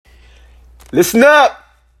Listen up.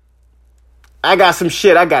 I got some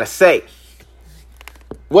shit I gotta say.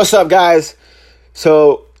 What's up, guys?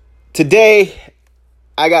 So today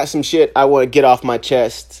I got some shit I want to get off my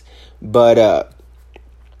chest. But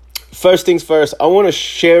first things first, I want to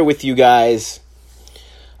share with you guys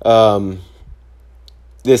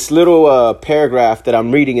this little paragraph that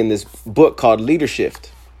I'm reading in this book called Leadership.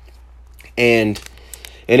 And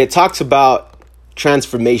it talks about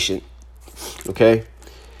transformation. Okay?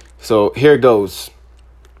 So here it goes.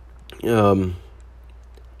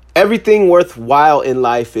 Everything worthwhile in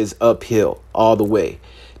life is uphill all the way.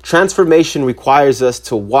 Transformation requires us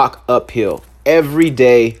to walk uphill every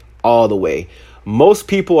day, all the way. Most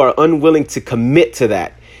people are unwilling to commit to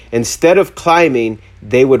that. Instead of climbing,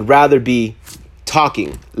 they would rather be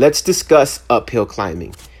talking. Let's discuss uphill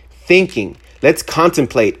climbing. Thinking. Let's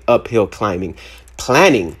contemplate uphill climbing.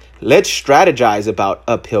 Planning. Let's strategize about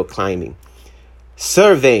uphill climbing.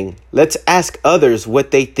 Surveying. Let's ask others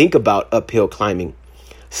what they think about uphill climbing.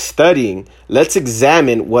 Studying. Let's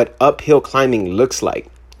examine what uphill climbing looks like.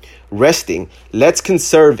 Resting. Let's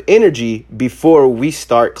conserve energy before we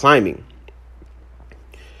start climbing.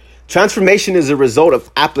 Transformation is a result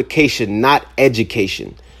of application, not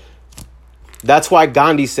education. That's why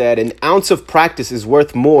Gandhi said, an ounce of practice is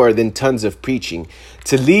worth more than tons of preaching.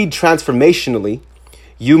 To lead transformationally,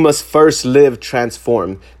 you must first live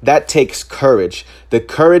transformed. That takes courage. The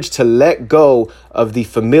courage to let go of the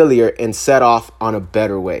familiar and set off on a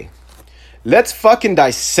better way. Let's fucking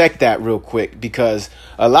dissect that real quick, because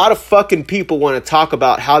a lot of fucking people want to talk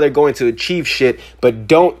about how they're going to achieve shit, but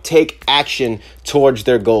don't take action towards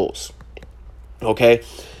their goals. Okay?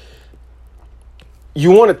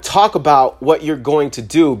 You want to talk about what you're going to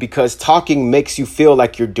do because talking makes you feel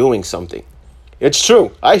like you're doing something. It's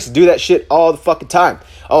true. I used to do that shit all the fucking time.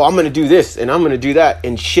 Oh, I'm going to do this and I'm going to do that.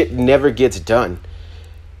 And shit never gets done.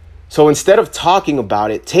 So instead of talking about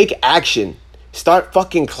it, take action. Start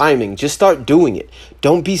fucking climbing. Just start doing it.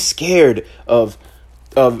 Don't be scared of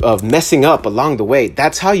messing up along the way.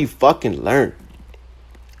 That's how you fucking learn.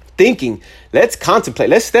 Thinking. Let's contemplate.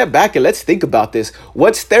 Let's step back and let's think about this.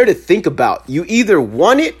 What's there to think about? You either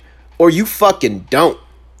want it or you fucking don't.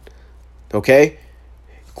 Okay?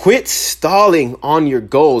 Quit stalling on your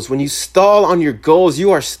goals. When you stall on your goals,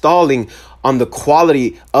 you are stalling on the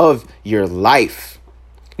quality of your life.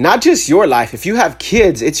 Not just your life. If you have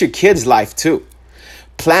kids, it's your kids' life too.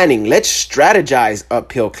 Planning. Let's strategize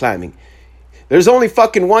uphill climbing. There's only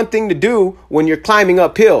fucking one thing to do when you're climbing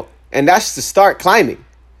uphill, and that's to start climbing.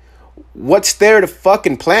 What's there to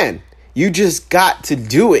fucking plan? You just got to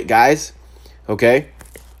do it, guys. Okay?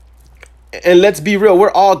 And let's be real, we're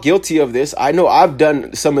all guilty of this. I know I've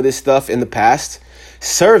done some of this stuff in the past.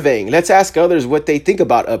 Surveying. Let's ask others what they think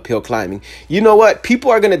about uphill climbing. You know what? People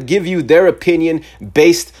are going to give you their opinion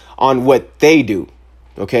based on what they do.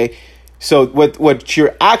 Okay? So what's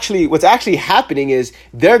actually happening is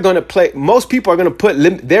most people are going to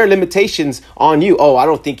put their limitations on you. Oh, I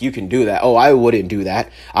don't think you can do that. Oh, I wouldn't do that.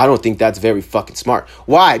 I don't think that's very fucking smart.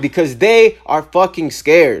 Why? Because they are fucking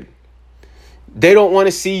scared. They don't want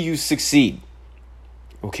to see you succeed.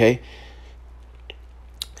 Okay?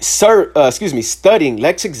 Studying.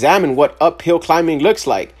 Let's examine what uphill climbing looks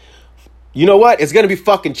like. You know what? It's going to be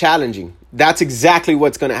fucking challenging. That's exactly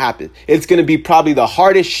what's going to happen. It's going to be probably the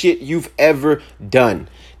hardest shit you've ever done.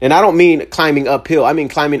 And I don't mean climbing uphill. I mean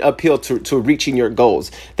climbing uphill to reaching your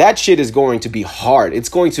goals. That shit is going to be hard. It's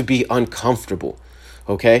going to be uncomfortable.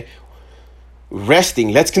 Okay?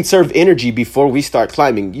 Resting. Let's conserve energy before we start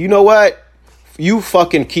climbing. You know what? You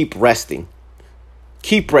fucking keep resting.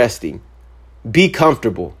 Keep resting. Be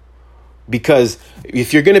comfortable. Because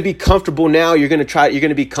if you're going to be comfortable now, you're going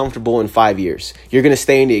to be comfortable in 5 years. You're going to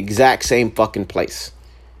stay in the exact same fucking place.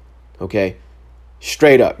 Okay?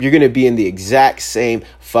 Straight up. You're going to be in the exact same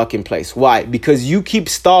fucking place. Why? Because you keep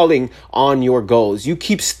stalling on your goals. You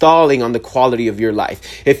keep stalling on the quality of your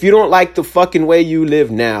life. If you don't like the fucking way you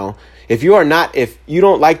live now, if you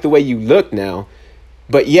don't like the way you look now,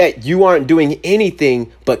 but yet you aren't doing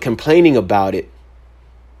anything but complaining about it,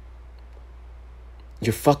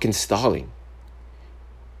 you're fucking stalling.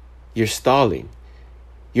 You're stalling.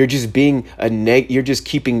 You're just being you're just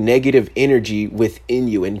keeping negative energy within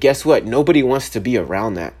you. And guess what? Nobody wants to be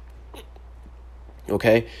around that.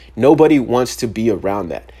 Okay? Nobody wants to be around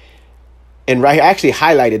that. And I actually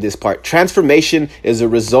highlighted this part. Transformation is a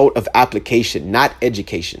result of application, not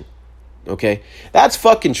education. Okay? That's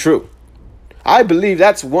fucking true. I believe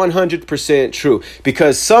that's 100% true,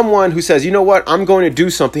 because someone who says, you know what, I'm going to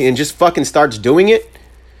do something and just fucking starts doing it,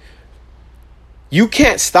 you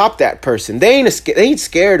can't stop that person. They ain't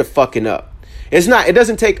scared of fucking up. It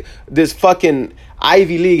doesn't take this fucking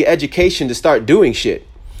Ivy League education to start doing shit.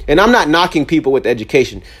 And I'm not knocking people with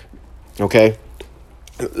education. Okay?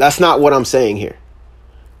 That's not what I'm saying here.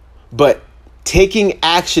 But taking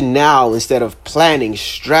action now instead of planning,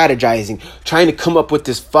 strategizing, trying to come up with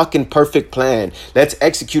this fucking perfect plan. Let's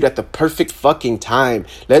execute at the perfect fucking time.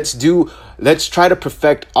 Let's try to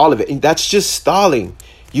perfect all of it. And that's just stalling.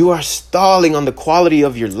 You are stalling on the quality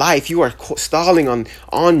of your life. You are stalling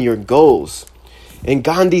on your goals. And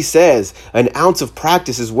Gandhi says, an ounce of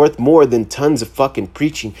practice is worth more than tons of fucking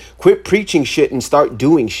preaching. Quit preaching shit and start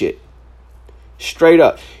doing shit. Straight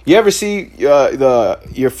up. You ever see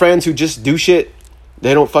your friends who just do shit?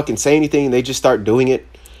 They don't fucking say anything. They just start doing it.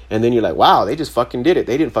 And then you're like, wow, they just fucking did it.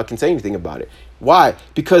 They didn't fucking say anything about it. Why?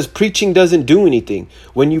 Because preaching doesn't do anything.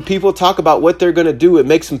 When you people talk about what they're going to do, it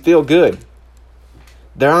makes them feel good.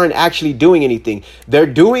 They aren't actually doing anything.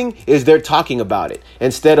 They're talking about it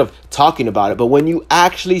instead of talking about it. But when you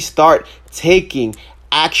actually start taking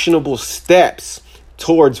actionable steps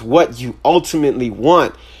towards what you ultimately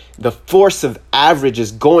want, the force of average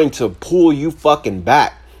is going to pull you fucking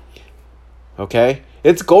back. Okay?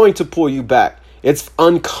 It's going to pull you back. It's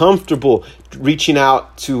uncomfortable reaching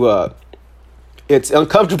out to, it's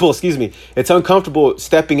uncomfortable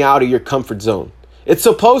stepping out of your comfort zone. It's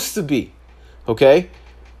supposed to be. Okay?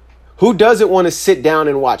 Who doesn't want to sit down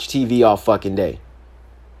and watch TV all fucking day?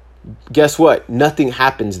 Guess what? Nothing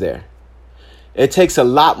happens there. It takes a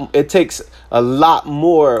lot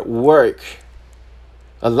more work.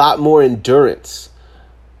 A lot more endurance,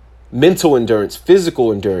 mental endurance,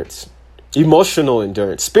 physical endurance, emotional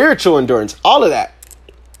endurance, spiritual endurance, all of that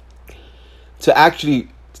to actually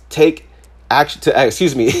take action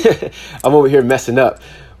I'm over here messing up,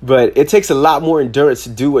 but it takes a lot more endurance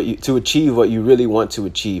to achieve what you really want to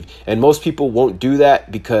achieve. And most people won't do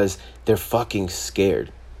that because they're fucking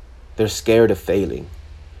scared. They're scared of failing.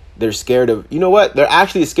 They're scared of, you know what? They're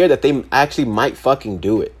actually scared that they actually might fucking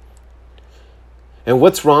do it. And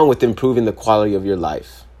what's wrong with improving the quality of your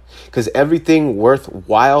life? Because everything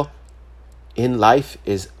worthwhile in life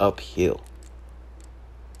is uphill.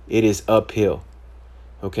 It is uphill.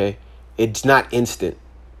 Okay? It's not instant.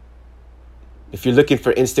 If you're looking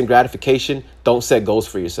for instant gratification, don't set goals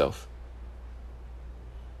for yourself.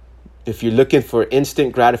 If you're looking for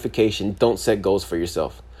instant gratification, don't set goals for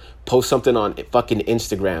yourself. Post something on fucking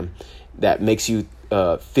Instagram that makes you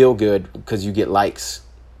feel good because you get likes.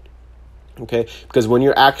 Okay? Because when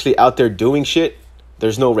you're actually out there doing shit,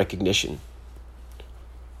 there's no recognition.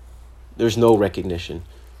 There's no recognition.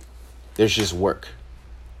 There's just work.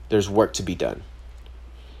 There's work to be done.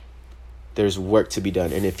 There's work to be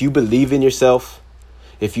done. And if you believe in yourself,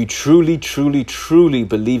 if you truly, truly, truly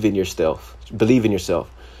believe in yourself,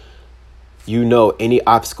 you know any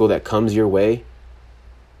obstacle that comes your way,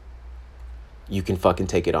 you can fucking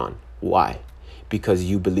take it on. Why? Because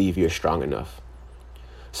you believe you're strong enough.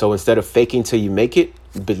 So instead of faking till you make it,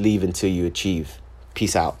 believe until you achieve.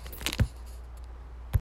 Peace out.